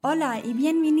Hola y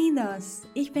bienvenidos!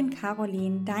 Ich bin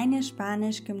Caroline, deine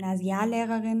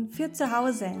Spanisch-Gymnasiallehrerin für zu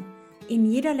Hause. In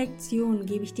jeder Lektion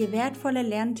gebe ich dir wertvolle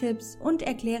Lerntipps und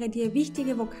erkläre dir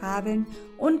wichtige Vokabeln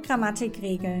und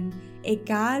Grammatikregeln,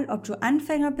 egal ob du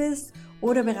Anfänger bist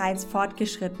oder bereits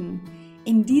fortgeschritten.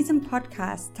 In diesem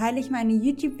Podcast teile ich meine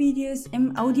YouTube-Videos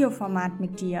im Audioformat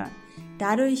mit dir.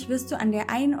 Dadurch wirst du an der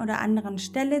einen oder anderen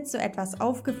Stelle zu etwas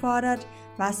aufgefordert,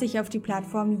 was sich auf die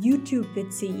Plattform YouTube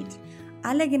bezieht.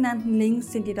 Alle genannten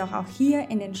Links sind jedoch auch hier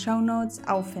in den Shownotes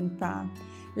auffindbar.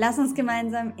 Lass uns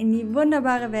gemeinsam in die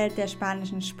wunderbare Welt der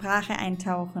spanischen Sprache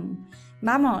eintauchen.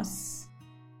 Vamos!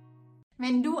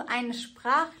 Wenn du einen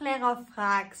Sprachlehrer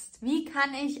fragst, wie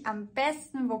kann ich am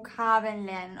besten Vokabeln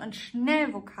lernen und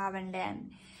schnell Vokabeln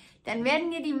lernen, dann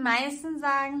werden dir die meisten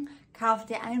sagen, kauf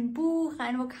dir ein Buch,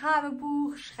 ein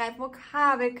Vokabelbuch, schreib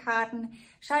Vokabelkarten,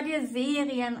 schau dir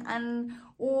Serien an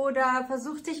oder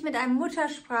versuch dich mit einem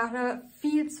Muttersprachler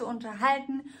viel zu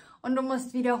unterhalten und du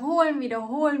musst wiederholen.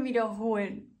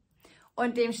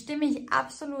 Und dem stimme ich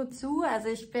absolut zu. Also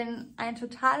ich bin ein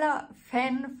totaler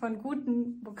Fan von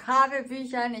guten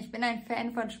Vokabelbüchern, ich bin ein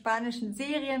Fan von spanischen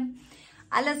Serien,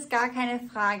 alles gar keine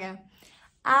Frage.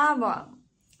 Aber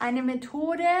eine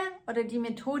Methode oder die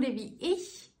Methode, wie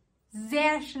ich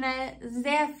sehr schnell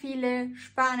sehr viele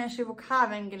spanische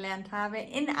Vokabeln gelernt habe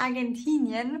in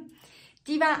Argentinien,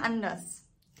 die war anders.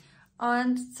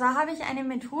 Und zwar habe ich eine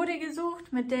Methode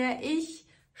gesucht, mit der ich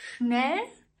schnell,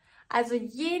 also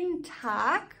jeden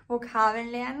Tag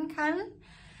Vokabeln lernen kann.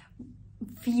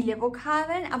 Viele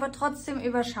Vokabeln, aber trotzdem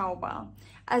überschaubar.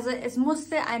 Also es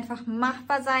musste einfach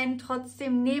machbar sein,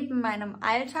 trotzdem neben meinem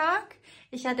Alltag.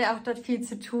 Ich hatte auch dort viel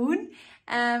zu tun.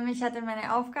 Ich hatte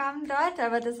meine Aufgaben dort,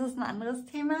 aber das ist ein anderes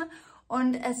Thema.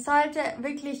 Und es sollte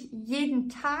wirklich jeden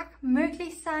Tag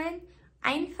möglich sein,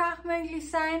 einfach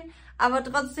möglich sein, aber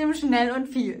trotzdem schnell und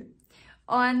viel.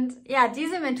 Und ja,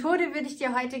 diese Methode würde ich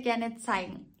dir heute gerne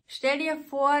zeigen. Stell dir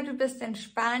vor, du bist in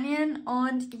Spanien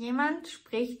und jemand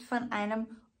spricht von einem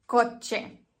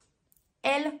coche.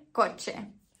 El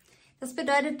coche. Das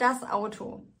bedeutet das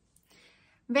Auto.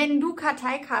 Wenn du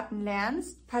Karteikarten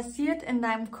lernst, passiert in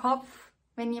deinem Kopf,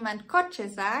 wenn jemand coche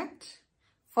sagt,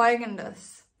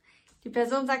 Folgendes. Die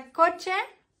Person sagt coche,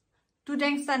 du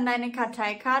denkst an deine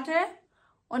Karteikarte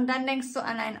und dann denkst du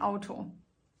an ein Auto.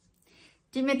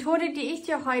 Die Methode, die ich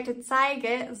dir heute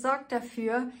zeige, sorgt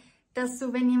dafür, dass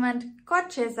du, wenn jemand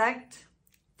coche sagt,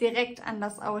 direkt an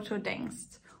das Auto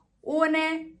denkst, ohne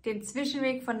den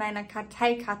Zwischenweg von deiner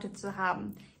Karteikarte zu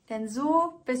haben. Denn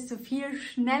so bist du viel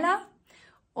schneller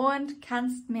und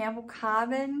kannst mehr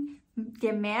Vokabeln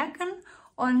dir merken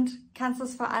und kannst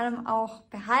es vor allem auch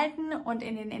behalten und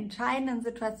in den entscheidenden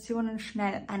Situationen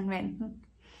schnell anwenden.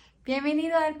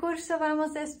 Bienvenido al curso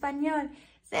Vamos Español.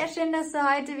 Sehr schön, dass du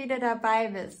heute wieder dabei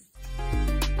bist.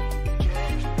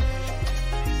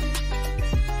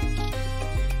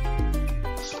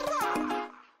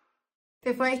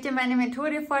 Bevor ich dir meine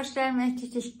Methode vorstelle, möchte ich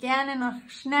dich gerne noch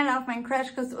schnell auf meinen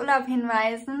Crashkurs Urlaub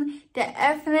hinweisen. Der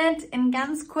öffnet in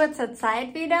ganz kurzer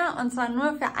Zeit wieder und zwar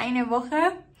nur für eine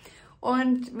Woche.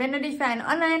 Und wenn du dich für einen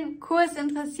Online-Kurs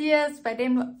interessierst, bei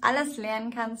dem du alles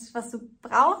lernen kannst, was du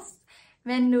brauchst,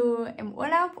 wenn du im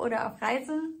Urlaub oder auf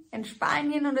Reisen in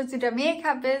Spanien oder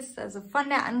Südamerika bist, also von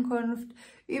der Ankunft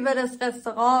über das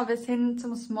Restaurant bis hin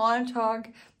zum Smalltalk,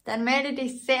 dann melde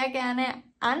dich sehr gerne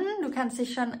an. Du kannst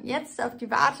dich schon jetzt auf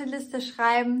die Warteliste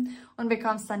schreiben und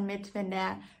bekommst dann mit, wenn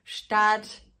der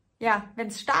Start, wenn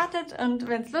es startet und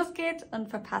wenn es losgeht und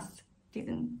verpasst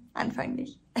diesen Anfang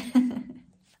nicht.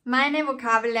 Meine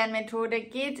Vokabellernmethode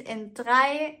geht in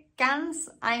 3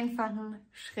 ganz einfachen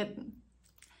Schritten.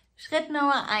 Schritt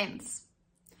Nummer 1.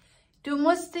 Du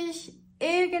musst dich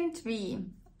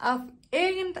irgendwie auf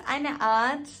irgendeine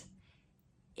Art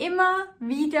immer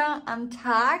wieder am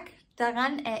Tag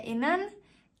daran erinnern,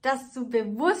 dass du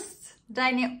bewusst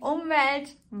deine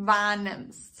Umwelt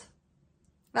wahrnimmst.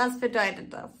 Was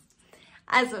bedeutet das?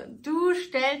 Also, du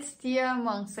stellst dir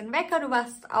morgens den Wecker, du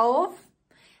wachst auf,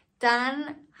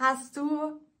 dann hast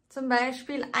du zum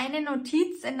Beispiel eine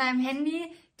Notiz in deinem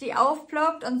Handy, die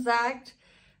aufploppt und sagt,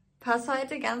 pass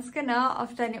heute ganz genau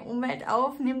auf deine Umwelt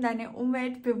auf, nimm deine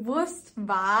Umwelt bewusst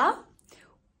wahr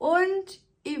und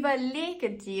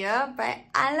überlege dir bei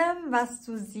allem, was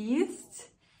du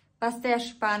siehst, was der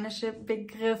spanische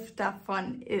Begriff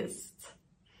davon ist.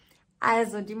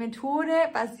 Also die Methode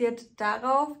basiert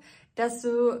darauf, dass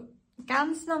du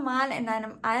ganz normal in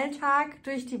deinem Alltag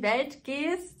durch die Welt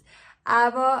gehst,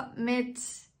 aber mit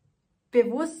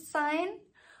Bewusstsein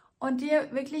und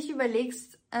dir wirklich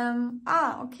überlegst,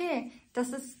 okay, das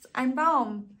ist ein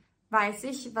Baum. Weiß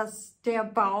ich, was der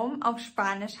Baum auf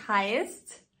Spanisch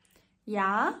heißt?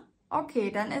 Ja?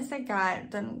 Okay, dann ist egal.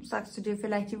 Dann sagst du dir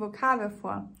vielleicht die Vokabel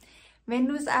vor. Wenn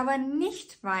du es aber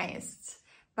nicht weißt,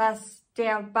 was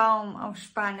der Baum auf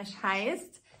Spanisch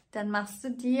heißt, dann machst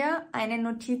du dir eine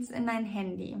Notiz in dein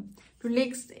Handy. Du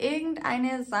legst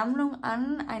irgendeine Sammlung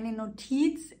an, eine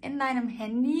Notiz in deinem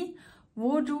Handy,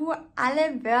 wo du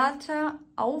alle Wörter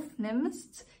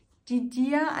aufnimmst, die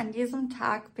dir an diesem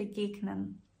Tag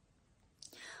begegnen.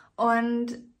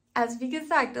 Und also wie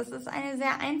gesagt, das ist eine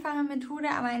sehr einfache Methode,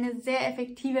 aber eine sehr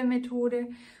effektive Methode,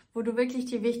 wo du wirklich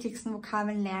die wichtigsten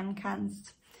Vokabeln lernen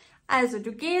kannst. Also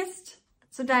du gehst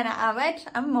zu deiner Arbeit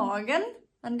am Morgen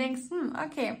und denkst,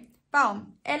 okay,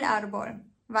 Baum, el árbol,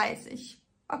 weiß ich.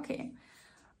 Okay,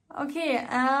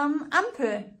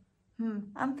 Ampel.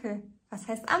 Ampel. Was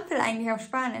heißt Ampel eigentlich auf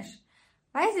Spanisch?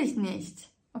 Weiß ich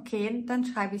nicht. Okay, dann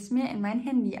schreibe ich es mir in mein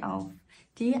Handy auf.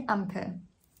 Die Ampel.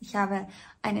 Ich habe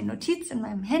eine Notiz in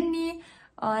meinem Handy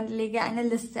und lege eine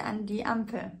Liste an die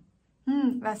Ampel.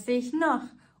 Was sehe ich noch?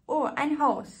 Oh, ein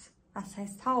Haus. Was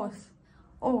heißt Haus?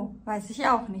 Oh, weiß ich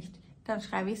auch nicht. Dann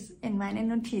schreibe ich es in meine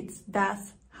Notiz.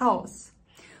 Das Haus.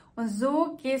 Und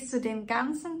so gehst du den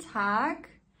ganzen Tag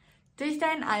durch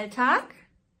deinen Alltag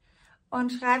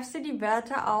und schreibst dir die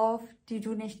Wörter auf, die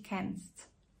du nicht kennst.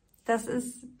 Das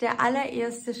ist der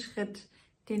allererste Schritt,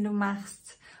 den du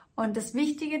machst. Und das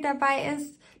Wichtige dabei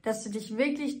ist, dass du dich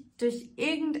wirklich durch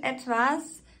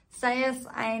irgendetwas, sei es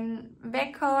ein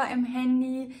Wecker im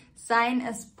Handy, seien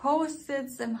es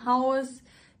Post-its im Haus,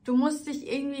 du musst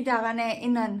dich irgendwie daran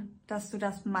erinnern, dass du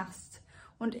das machst.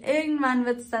 Und irgendwann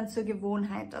wird es dann zur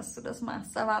Gewohnheit, dass du das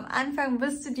machst. Aber am Anfang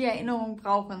wirst du die Erinnerung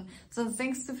brauchen. Sonst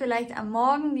denkst du vielleicht am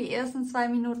Morgen die ersten 2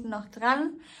 Minuten noch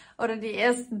dran oder die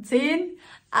ersten 10,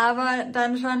 aber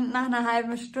dann schon nach einer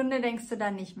halben Stunde denkst du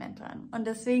dann nicht mehr dran. Und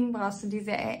deswegen brauchst du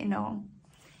diese Erinnerung.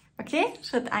 Okay,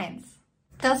 Schritt 1.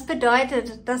 Das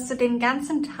bedeutet, dass du den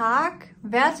ganzen Tag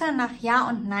Wörter nach Ja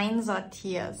und Nein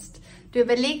sortierst. Du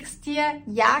überlegst dir,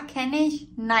 Ja kenne ich,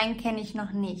 Nein kenne ich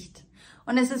noch nicht.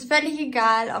 Und es ist völlig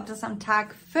egal, ob das am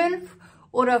Tag 5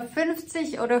 oder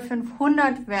 50 oder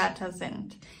 500 Wörter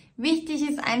sind. Wichtig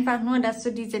ist einfach nur, dass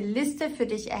du diese Liste für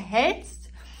dich erhältst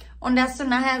und dass du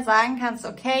nachher sagen kannst,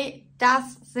 okay, das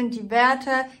sind die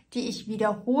Wörter, die ich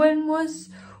wiederholen muss.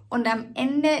 Und am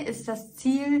Ende ist das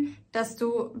Ziel, dass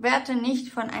du Wörter nicht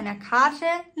von einer Karte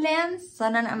lernst,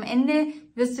 sondern am Ende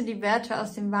wirst du die Wörter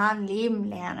aus dem wahren Leben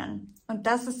lernen. Und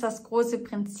das ist das große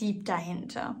Prinzip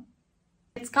dahinter.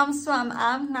 Jetzt kommst du am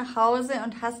Abend nach Hause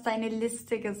und hast deine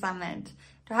Liste gesammelt.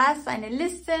 Du hast eine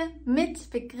Liste mit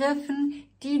Begriffen,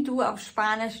 die du auf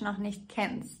Spanisch noch nicht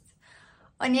kennst.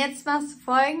 Und jetzt machst du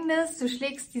Folgendes, du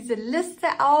schlägst diese Liste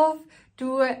auf,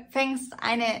 du fängst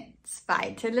eine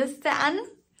zweite Liste an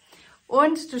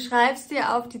und du schreibst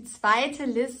dir auf die zweite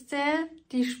Liste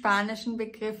die spanischen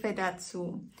Begriffe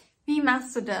dazu. Wie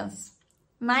machst du das?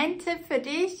 Mein Tipp für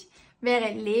dich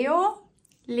wäre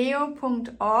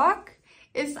leo.org.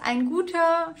 Ist ein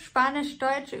guter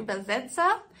spanisch-deutscher Übersetzer.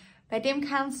 Bei dem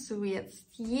kannst du jetzt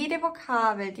jede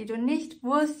Vokabel, die du nicht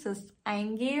wusstest,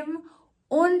 eingeben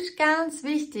und ganz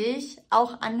wichtig,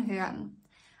 auch anhören.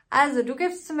 Also du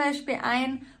gibst zum Beispiel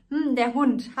ein, der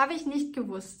Hund, habe ich nicht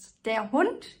gewusst. Der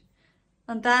Hund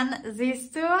und dann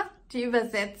siehst du die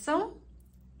Übersetzung,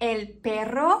 el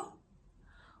perro.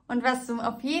 Und was du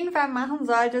auf jeden Fall machen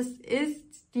solltest,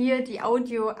 ist dir die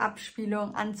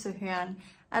Audioabspielung anzuhören.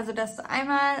 Also, dass du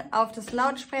einmal auf das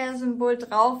Lautsprechersymbol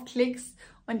draufklickst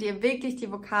und dir wirklich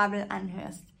die Vokabel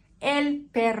anhörst. El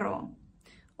perro.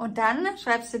 Und dann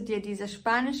schreibst du dir diese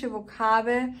spanische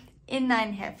Vokabel in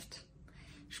dein Heft.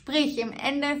 Sprich, im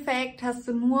Endeffekt hast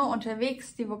du nur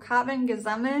unterwegs die Vokabeln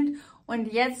gesammelt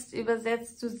und jetzt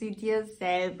übersetzt du sie dir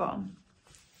selber.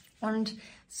 Und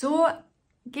so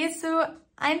gehst du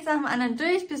eins nach dem anderen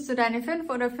durch, bis du deine 500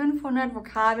 oder 500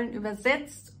 Vokabeln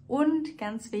übersetzt und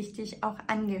ganz wichtig auch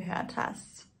angehört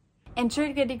hast.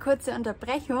 Entschuldige die kurze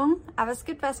Unterbrechung, aber es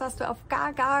gibt was du auf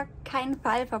gar keinen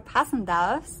Fall verpassen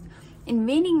darfst. In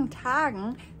wenigen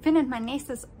Tagen findet mein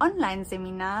nächstes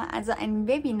Online-Seminar, also ein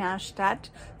Webinar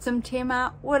statt zum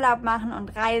Thema Urlaub machen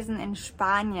und Reisen in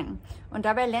Spanien. Und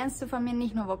dabei lernst du von mir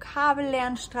nicht nur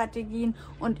Vokabellernstrategien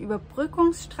und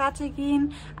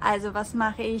Überbrückungsstrategien, also was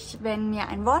mache ich, wenn mir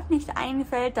ein Wort nicht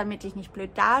einfällt, damit ich nicht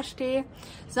blöd dastehe,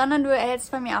 sondern du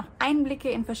erhältst von mir auch Einblicke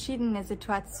in verschiedene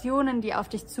Situationen, die auf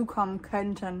dich zukommen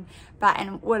könnten bei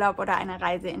einem Urlaub oder einer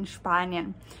Reise in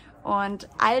Spanien. Und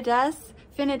all das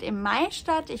findet im Mai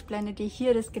statt. Ich blende dir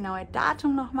hier das genaue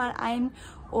Datum nochmal ein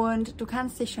und du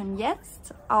kannst dich schon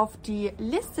jetzt auf die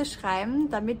Liste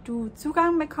schreiben, damit du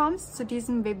Zugang bekommst zu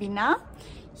diesem Webinar.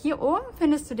 Hier oben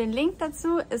findest du den Link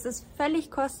dazu. Es ist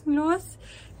völlig kostenlos,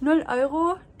 0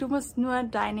 €. Du musst nur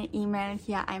deine E-Mail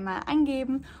hier einmal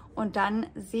angeben und dann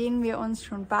sehen wir uns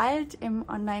schon bald im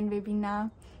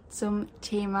Online-Webinar zum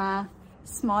Thema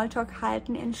Smalltalk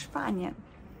halten in Spanien.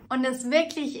 Und das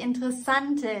wirklich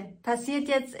Interessante passiert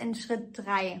jetzt in Schritt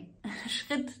 3.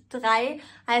 Schritt 3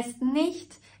 heißt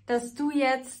nicht, dass du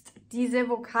jetzt diese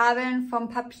Vokabeln vom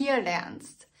Papier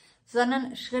lernst,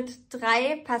 sondern Schritt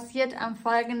 3 passiert am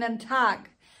folgenden Tag.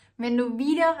 Wenn du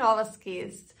wieder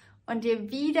rausgehst und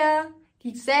dir wieder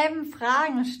dieselben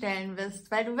Fragen stellen wirst,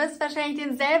 weil du wirst wahrscheinlich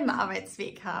denselben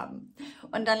Arbeitsweg haben.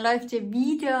 Und dann läuft dir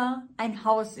wieder ein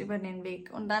Haus über den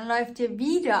Weg. Und dann läuft dir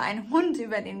wieder ein Hund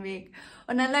über den Weg.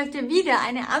 Und dann läuft dir wieder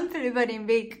eine Ampel über den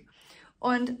Weg.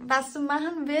 Und was du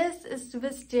machen willst, ist, du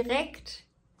wirst direkt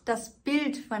das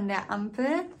Bild von der Ampel,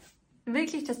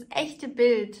 wirklich das echte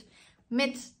Bild,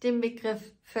 mit dem Begriff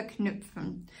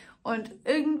verknüpfen. Und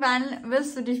irgendwann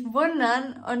wirst du dich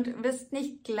wundern und wirst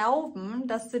nicht glauben,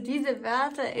 dass du diese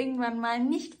Wörter irgendwann mal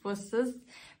nicht wusstest,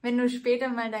 wenn du später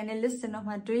mal deine Liste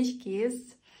nochmal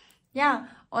durchgehst. Ja,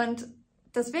 und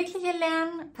das wirkliche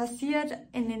Lernen passiert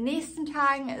in den nächsten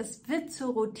Tagen. Es wird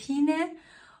zur Routine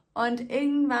und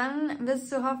irgendwann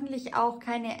wirst du hoffentlich auch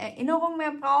keine Erinnerung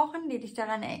mehr brauchen, die dich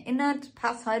daran erinnert,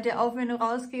 pass heute auf, wenn du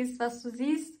rausgehst, was du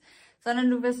siehst, sondern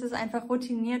du wirst es einfach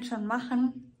routiniert schon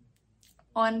machen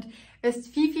und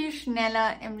wirst viel, viel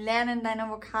schneller im Lernen deiner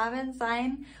Vokabeln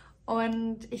sein.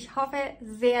 Und ich hoffe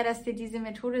sehr, dass dir diese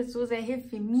Methode so sehr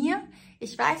hilft wie mir.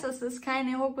 Ich weiß, es ist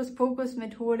keine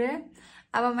Hokuspokus-Methode,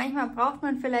 aber manchmal braucht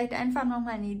man vielleicht einfach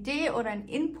nochmal eine Idee oder einen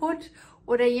Input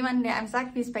oder jemanden, der einem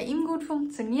sagt, wie es bei ihm gut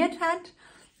funktioniert hat.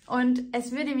 Und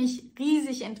es würde mich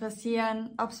riesig interessieren,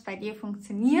 ob es bei dir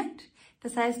funktioniert.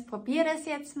 Das heißt, probier das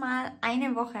jetzt mal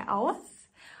eine Woche aus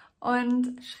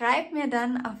und schreib mir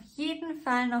dann auf jeden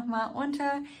Fall nochmal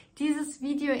unter dieses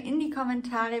Video in die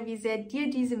Kommentare, wie sehr dir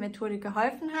diese Methode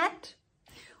geholfen hat.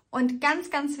 Und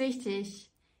ganz, ganz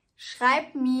wichtig,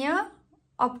 schreib mir,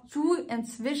 ob du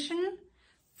inzwischen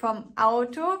vom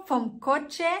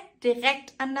Coche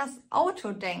direkt an das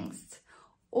Auto denkst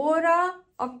oder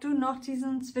ob du noch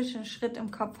diesen Zwischenschritt im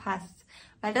Kopf hast.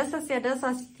 Weil das ist ja das,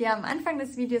 was ich dir am Anfang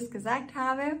des Videos gesagt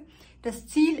habe. Das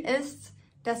Ziel ist,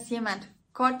 dass jemand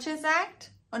Coche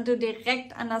sagt und du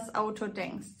direkt an das Auto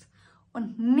denkst.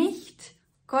 Und nicht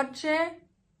Coche,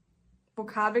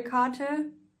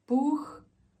 Vokabelkarte, Buch,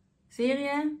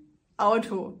 Serie,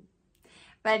 Auto.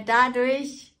 Weil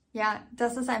dadurch, ja,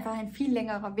 das ist einfach ein viel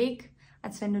längerer Weg,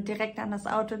 als wenn du direkt an das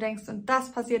Auto denkst. Und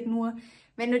das passiert nur,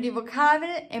 wenn du die Vokabel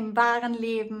im wahren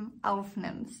Leben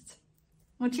aufnimmst.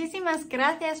 Muchísimas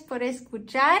gracias por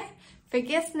escuchar.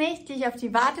 Vergiss nicht, dich auf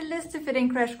die Warteliste für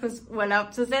den Crashkurs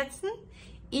Urlaub zu setzen.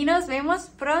 Y nos vemos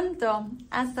pronto.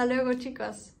 Hasta luego,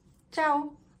 chicos.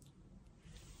 Ciao.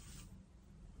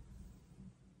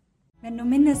 Wenn du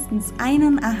mindestens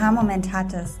einen Aha-Moment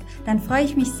hattest, dann freue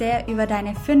ich mich sehr über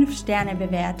deine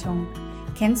 5-Sterne-Bewertung.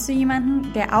 Kennst du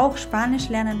jemanden, der auch Spanisch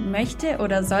lernen möchte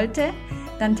oder sollte?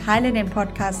 Dann teile den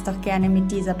Podcast doch gerne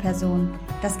mit dieser Person.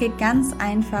 Das geht ganz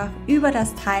einfach über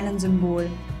das Teilen-Symbol.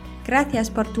 Gracias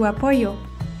por tu apoyo.